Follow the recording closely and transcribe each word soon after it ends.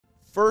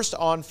First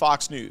on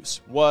Fox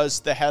News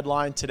was the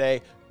headline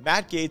today: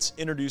 Matt Gaetz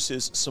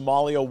introduces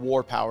Somalia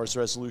War Powers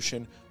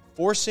Resolution,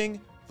 forcing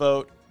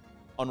vote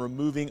on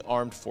removing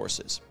armed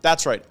forces.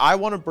 That's right. I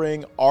want to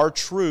bring our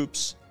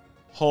troops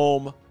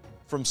home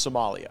from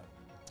Somalia.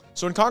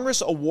 So in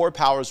Congress, a War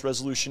Powers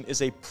Resolution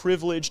is a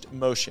privileged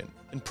motion,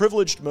 and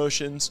privileged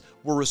motions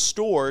were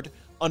restored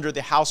under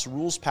the House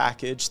rules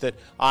package that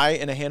I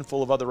and a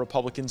handful of other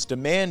Republicans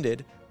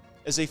demanded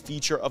as a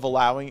feature of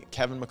allowing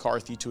Kevin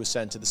McCarthy to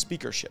ascend to the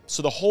speakership.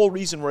 So the whole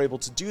reason we're able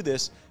to do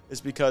this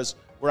is because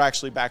we're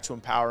actually back to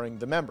empowering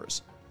the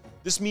members.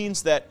 This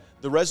means that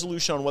the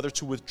resolution on whether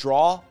to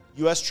withdraw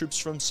U.S. troops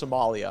from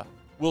Somalia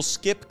will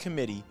skip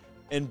committee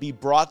and be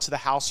brought to the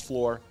House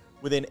floor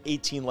within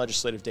 18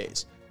 legislative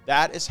days.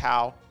 That is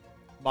how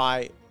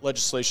my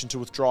legislation to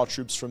withdraw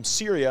troops from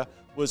Syria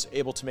was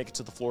able to make it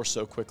to the floor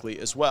so quickly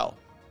as well.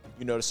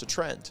 You notice a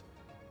trend.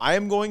 I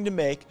am going to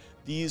make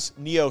these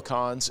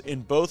neocons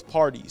in both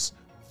parties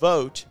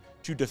vote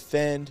to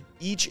defend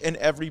each and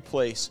every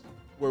place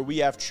where we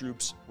have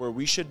troops, where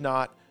we should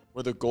not,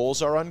 where the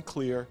goals are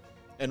unclear,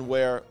 and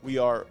where we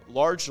are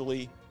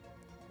largely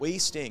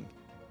wasting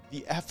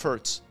the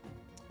efforts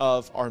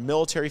of our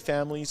military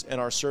families and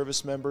our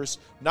service members,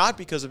 not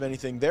because of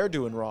anything they're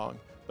doing wrong,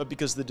 but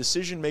because the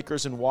decision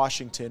makers in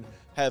Washington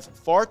have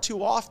far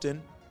too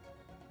often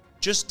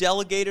just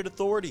delegated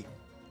authority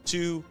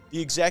to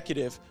the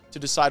executive to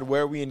decide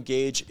where we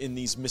engage in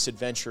these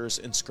misadventures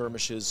and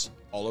skirmishes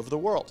all over the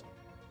world.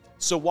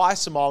 So why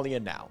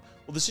Somalia now?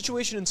 Well, the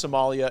situation in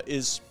Somalia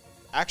is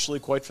actually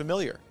quite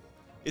familiar.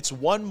 It's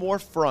one more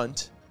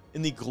front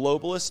in the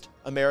globalist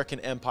American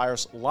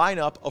empire's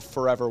lineup of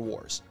forever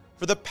wars.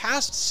 For the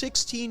past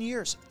 16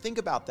 years, think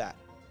about that.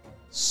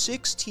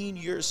 16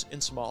 years in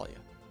Somalia,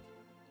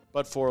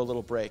 but for a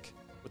little break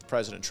with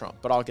President Trump,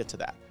 but I'll get to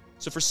that.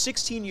 So for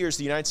 16 years,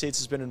 the United States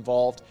has been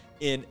involved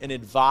in an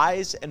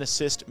advise and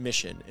assist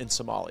mission in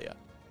Somalia.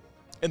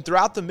 And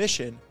throughout the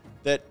mission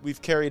that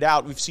we've carried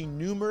out, we've seen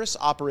numerous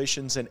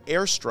operations and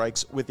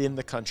airstrikes within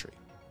the country.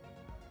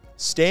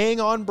 Staying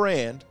on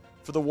brand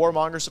for the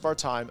warmongers of our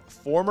time,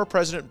 former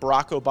President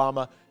Barack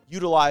Obama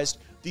utilized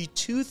the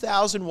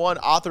 2001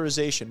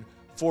 authorization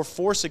for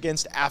force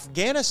against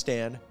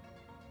Afghanistan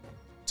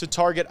to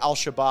target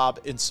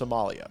al-Shabaab in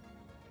Somalia.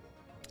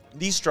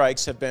 These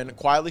strikes have been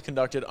quietly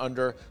conducted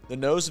under the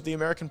nose of the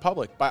American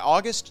public. By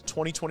August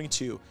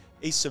 2022,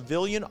 a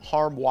civilian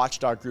harm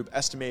watchdog group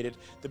estimated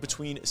that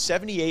between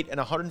 78 and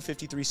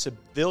 153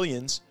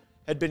 civilians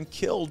had been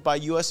killed by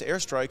U.S.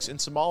 airstrikes in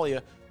Somalia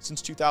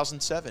since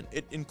 2007.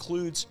 It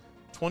includes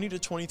 20 to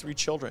 23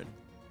 children.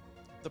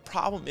 The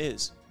problem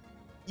is,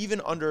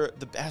 even under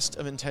the best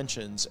of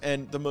intentions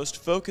and the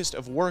most focused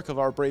of work of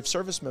our brave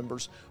service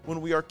members,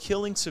 when we are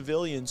killing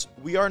civilians,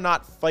 we are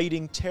not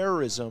fighting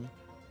terrorism.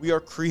 We are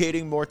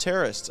creating more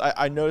terrorists.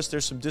 I noticed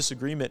there's some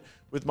disagreement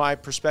with my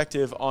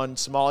perspective on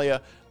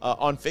Somalia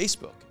on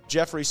Facebook.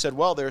 Jeffrey said,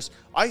 well, there's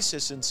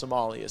ISIS in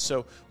Somalia,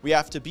 so we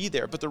have to be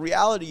there. But the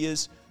reality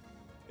is,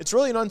 it's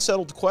really an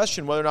unsettled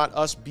question whether or not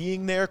us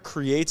being there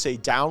creates a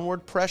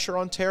downward pressure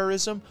on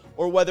terrorism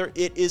or whether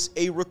it is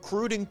a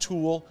recruiting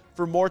tool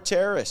for more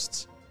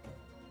terrorists.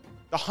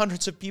 The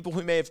hundreds of people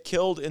we may have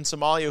killed in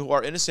Somalia who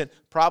are innocent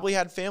probably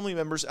had family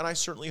members, and I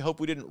certainly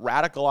hope we didn't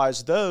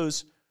radicalize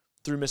those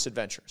through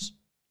misadventures.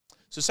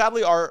 So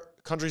sadly, our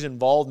country's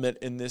involvement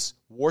in this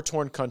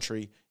war-torn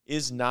country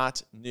is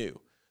not new.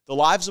 The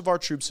lives of our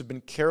troops have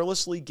been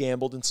carelessly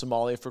gambled in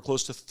Somalia for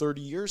close to 30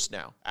 years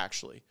now,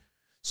 actually.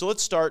 So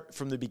let's start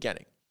from the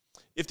beginning.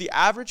 If the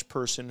average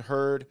person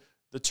heard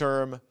the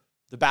term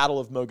the Battle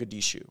of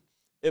Mogadishu,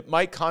 it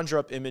might conjure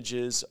up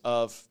images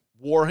of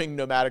warring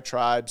nomadic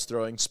tribes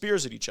throwing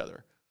spears at each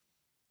other.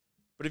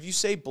 But if you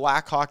say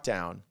Black Hawk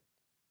Down,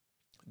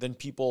 then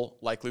people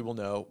likely will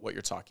know what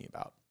you're talking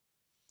about.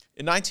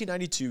 In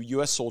 1992,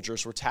 U.S.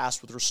 soldiers were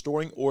tasked with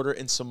restoring order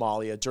in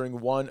Somalia during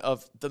one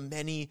of the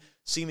many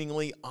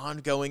seemingly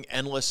ongoing,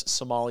 endless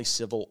Somali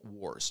civil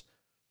wars.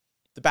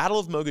 The Battle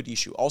of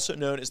Mogadishu, also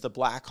known as the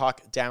Black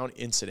Hawk Down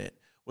Incident,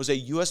 was a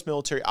U.S.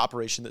 military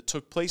operation that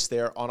took place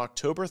there on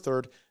October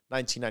 3rd,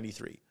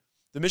 1993.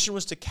 The mission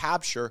was to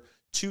capture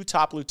two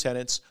top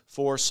lieutenants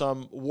for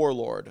some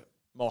warlord,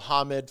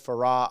 Mohammed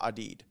Farah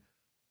Aidid.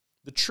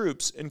 The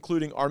troops,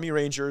 including Army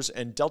Rangers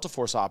and Delta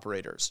Force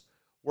operators,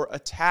 were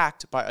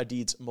attacked by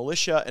Aidid's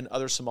militia and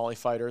other Somali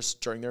fighters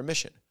during their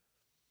mission.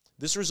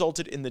 This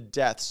resulted in the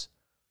deaths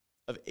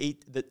of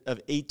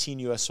 18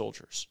 U.S.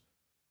 soldiers.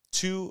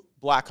 2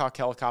 Black Hawk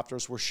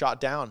helicopters were shot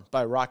down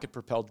by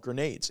rocket-propelled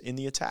grenades in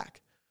the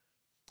attack,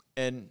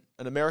 and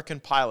an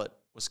American pilot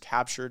was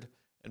captured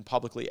and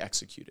publicly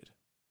executed.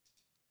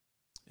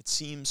 It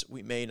seems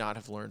we may not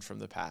have learned from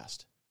the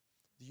past.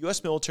 The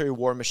U.S. military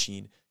war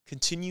machine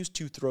continues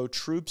to throw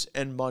troops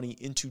and money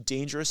into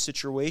dangerous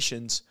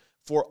situations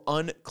for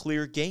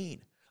unclear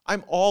gain.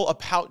 I'm all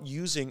about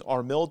using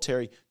our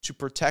military to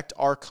protect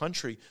our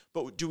country,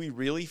 but do we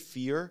really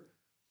fear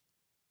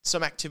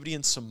some activity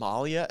in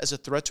Somalia as a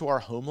threat to our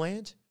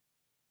homeland?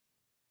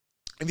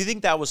 If you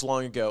think that was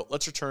long ago,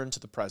 let's return to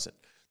the present.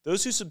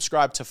 Those who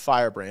subscribe to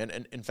FIREBRAND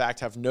and, in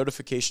fact, have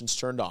notifications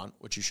turned on,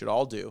 which you should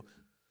all do,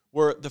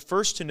 were the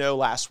first to know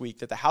last week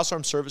that the House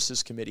Armed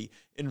Services Committee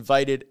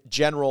invited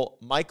General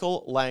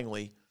Michael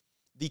Langley,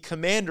 the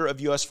commander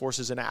of U.S.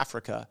 forces in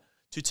Africa,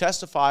 to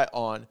testify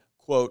on,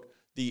 quote,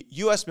 the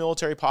U.S.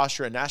 military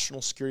posture and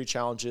national security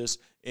challenges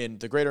in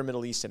the greater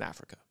Middle East and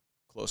Africa,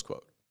 close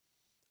quote.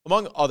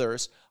 Among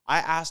others, I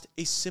asked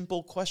a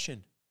simple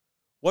question.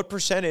 What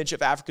percentage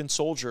of African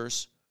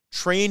soldiers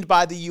trained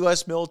by the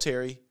U.S.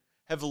 military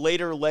have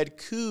later led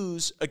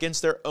coups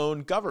against their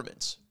own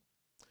governments?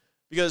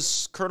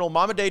 Because Colonel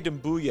Mamadi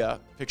Doumbouya,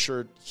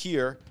 pictured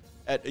here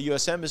at a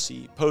U.S.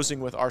 embassy posing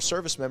with our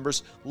service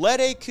members,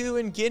 led a coup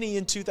in Guinea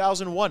in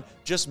 2001,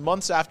 just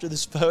months after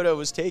this photo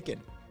was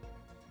taken.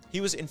 He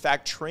was, in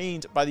fact,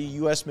 trained by the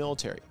U.S.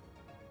 military.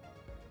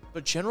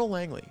 But General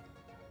Langley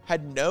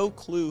had no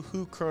clue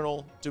who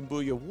Colonel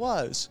Doumbouya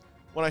was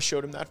when I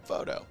showed him that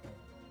photo.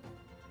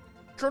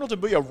 Colonel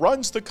Doumbouya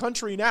runs the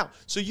country now.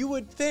 So you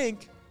would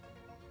think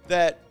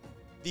that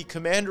the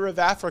commander of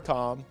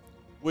AFRICOM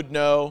would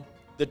know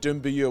that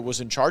Doumbouya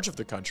was in charge of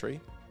the country,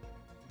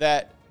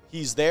 that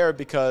he's there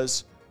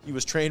because he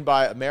was trained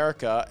by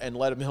America and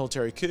led a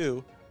military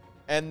coup,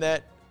 and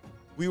that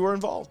we were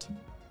involved.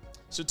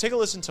 So take a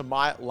listen to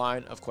my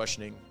line of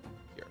questioning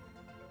here.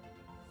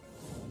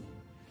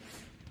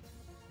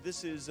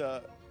 This is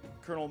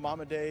Colonel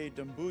Mamadi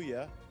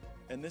Doumbouya,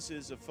 and this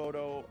is a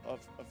photo of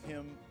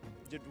him.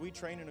 Did we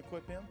train and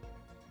equip him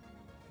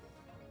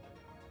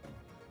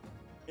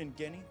in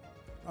Guinea?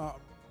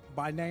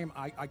 By name,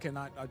 I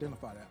cannot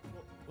identify that.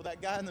 Well,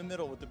 that guy in the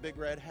middle with the big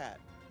red hat,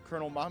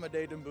 Colonel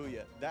Mamadi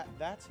Doumbouya,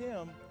 that's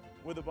him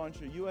with a bunch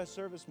of U.S.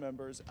 service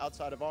members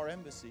outside of our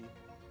embassy.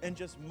 And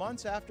just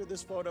months after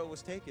this photo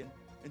was taken,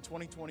 in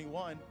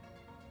 2021,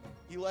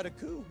 he led a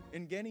coup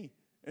in Guinea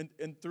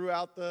and threw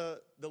out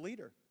the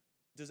leader.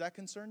 Does that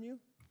concern you?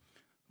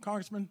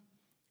 Congressman,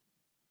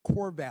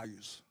 core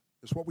values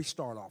is what we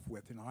start off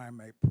with in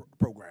IMA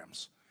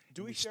programs.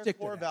 Do we share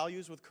core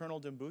values with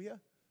Colonel Doumbouya?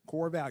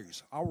 Core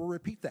values. I will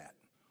repeat that.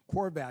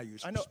 Core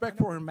values. I know, respect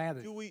for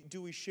humanity.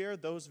 Do we share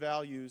those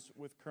values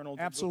with Colonel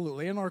Doumbouya?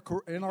 Absolutely. In our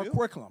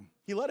curriculum.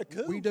 He led a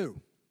coup. We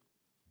do.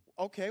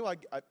 Okay, well,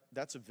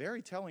 that's a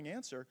very telling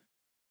answer.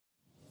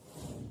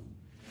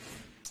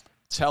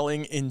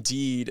 Telling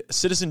indeed.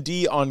 Citizen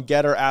D on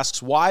Getter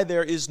asks why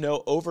there is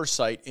no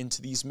oversight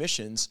into these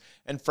missions.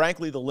 And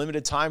frankly, the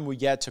limited time we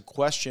get to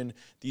question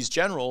these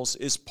generals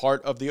is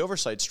part of the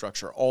oversight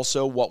structure.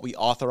 Also, what we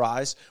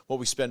authorize, what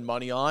we spend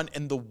money on,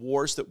 and the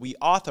wars that we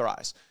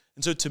authorize.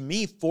 And so to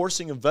me,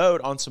 forcing a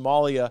vote on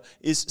Somalia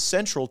is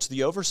central to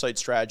the oversight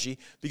strategy,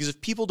 because if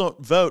people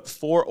don't vote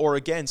for or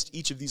against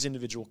each of these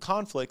individual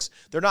conflicts,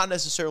 they're not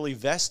necessarily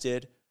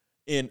vested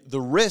in the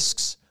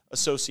risks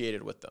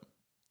associated with them.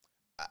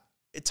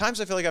 At times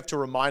I feel like I have to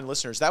remind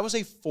listeners, that was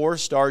a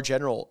 4-star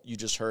general you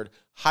just heard,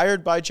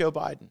 hired by Joe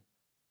Biden.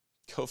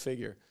 Go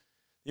figure.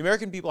 The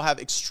American people have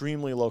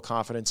extremely low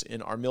confidence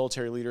in our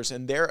military leaders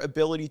and their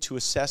ability to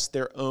assess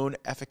their own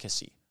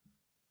efficacy.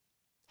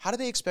 How do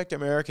they expect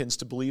Americans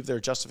to believe their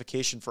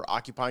justification for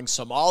occupying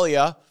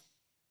Somalia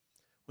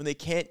when they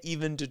can't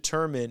even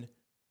determine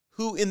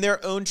who in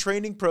their own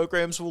training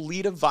programs will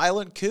lead a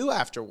violent coup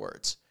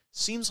afterwards?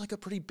 Seems like a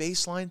pretty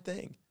baseline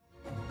thing.